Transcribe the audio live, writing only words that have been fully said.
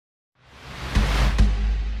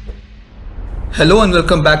Hello and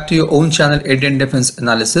welcome back to your own channel Indian Defense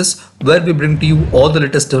Analysis, where we bring to you all the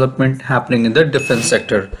latest development happening in the defense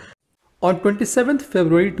sector. On 27th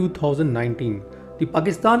February 2019, the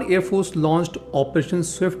Pakistan Air Force launched Operation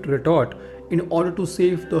Swift Retort in order to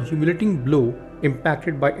save the humiliating blow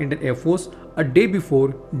impacted by Indian Air Force a day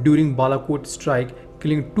before during Balakot strike,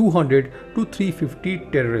 killing 200 to 350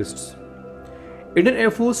 terrorists. Indian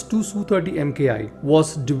Air Force Su-30 MKI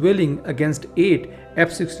was duelling against 8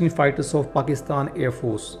 F-16 fighters of Pakistan Air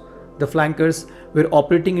Force. The flankers were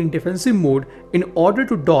operating in defensive mode in order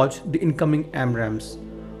to dodge the incoming AMRAAMs.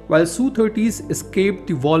 While Su-30s escaped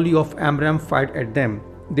the volley of AMRAAM fired at them,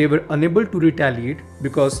 they were unable to retaliate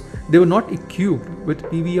because they were not equipped with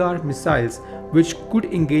BVR missiles which could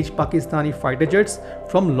engage Pakistani fighter jets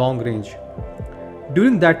from long range.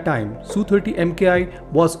 During that time, Su-30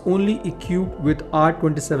 MKI was only equipped with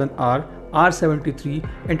R-27R, R-73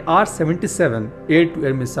 and R-77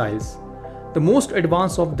 air-to-air missiles. The most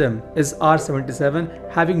advanced of them is R-77,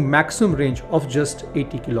 having maximum range of just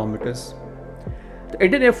 80 kilometers. The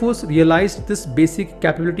Indian Air Force realized this basic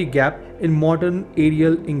capability gap in modern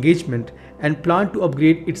aerial engagement and planned to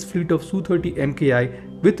upgrade its fleet of Su-30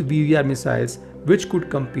 MKI with BVR missiles which could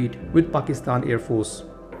compete with Pakistan Air Force.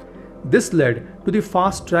 This led to the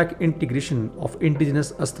fast-track integration of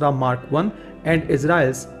indigenous Astra Mark I and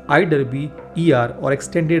Israel's IWR or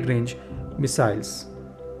extended range missiles.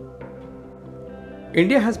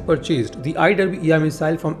 India has purchased the IWR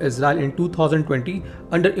missile from Israel in 2020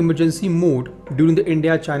 under emergency mode during the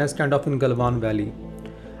India-China standoff in Galwan Valley.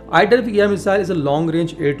 IWR missile is a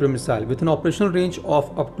long-range air-to-air missile with an operational range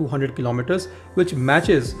of up to 100 km, which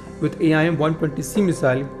matches with AIM-120C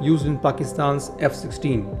missile used in Pakistan's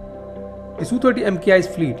F-16. The Su-30 MKI's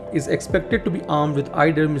fleet is expected to be armed with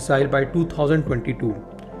IWR missile by 2022.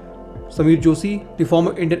 Samir Joshi, the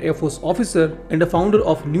former Indian Air Force officer and the founder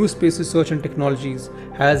of New Space Research and Technologies,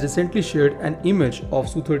 has recently shared an image of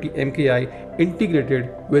Su-30 MKI integrated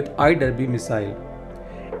with IWR missile.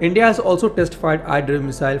 India has also test-fired IWR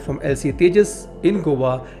missile from LCA Tejas in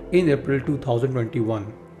Goa in April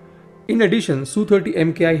 2021. In addition, Su-30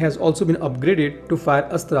 MKI has also been upgraded to fire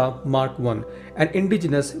Astra Mark I, an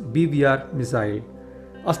indigenous BVR missile.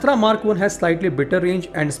 Astra Mark I has slightly better range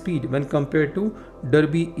and speed when compared to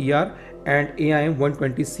Derby-ER and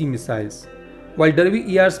AIM-120C missiles. While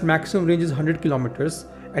Derby-ER's maximum range is 100 km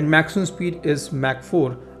and maximum speed is Mach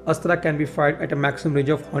 4, Astra can be fired at a maximum range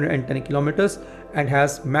of 110 km and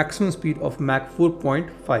has maximum speed of Mach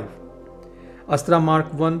 4.5. Astra Mark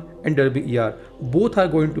I and Derby-ER both are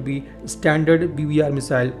going to be standard BVR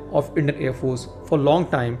missile of Indian Air Force for a long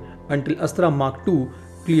time until Astra Mark II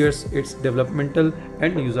clears its developmental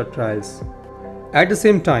and user trials. At the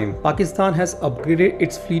same time, Pakistan has upgraded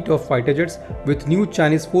its fleet of fighter jets with new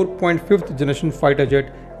Chinese 4.5th generation fighter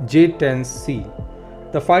jet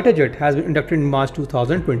J-10C. The fighter jet has been inducted in March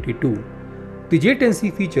 2022. The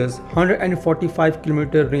J-10C features 145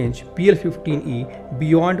 km range PL-15E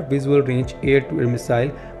beyond visual range air-to-air missile,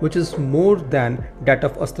 which is more than that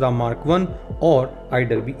of Astra Mark I or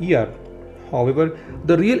IWR. However,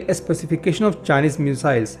 the real specification of Chinese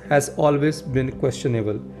missiles has always been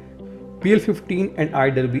questionable. PL-15 and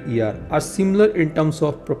IWR are similar in terms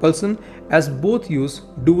of propulsion as both use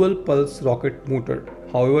dual pulse rocket motor.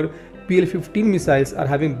 However, PL-15 missiles are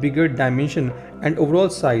having bigger dimension and overall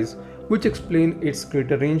size, which explain its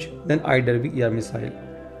greater range than IWR missile.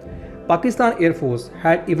 Pakistan Air Force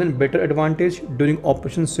had even better advantage during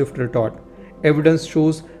Operation Swift Retort. Evidence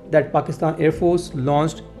shows that Pakistan Air Force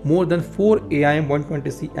launched more than 4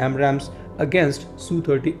 AIM-120C AMRAAMs against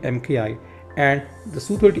Su-30 MKI, and the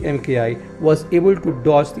Su-30 MKI was able to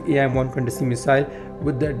dodge the AIM-120C missile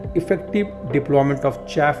with the effective deployment of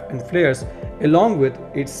chaff and flares along with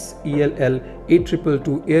its ELL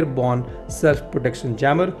 8222 airborne self-protection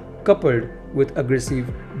jammer coupled with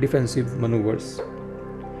aggressive defensive maneuvers.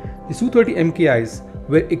 The Su-30 MKIs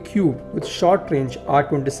were equipped with short-range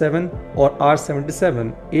R-27 or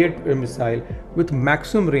R-77 air-to-air missile with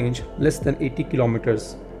maximum range less than 80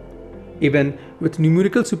 kilometers. Even with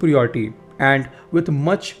numerical superiority and with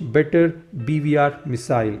much better BVR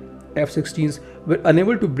missile, F-16s were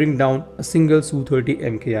unable to bring down a single Su-30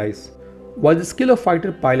 MKIs. While the skill of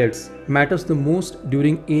fighter pilots matters the most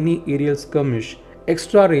during any aerial skirmish,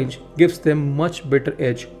 extra range gives them much better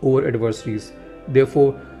edge over adversaries.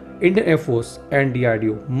 Therefore, Indian Air Force and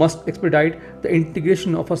DRDO must expedite the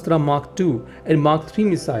integration of Astra Mark II and Mark III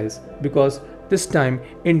missiles because this time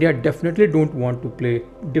India definitely don't want to play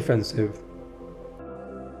defensive.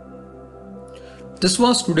 This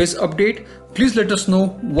was today's update. Please let us know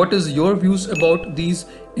what is your views about these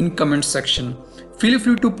in comment section. Feel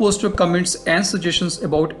free to post your comments and suggestions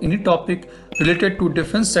about any topic related to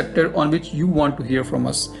defense sector on which you want to hear from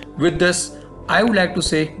us. With this, I would like to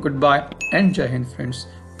say goodbye and Jai Hind friends.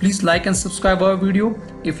 Please like and subscribe our video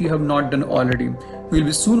if you have not done already. We'll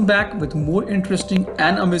be soon back with more interesting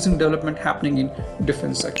and amazing development happening in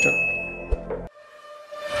defense sector.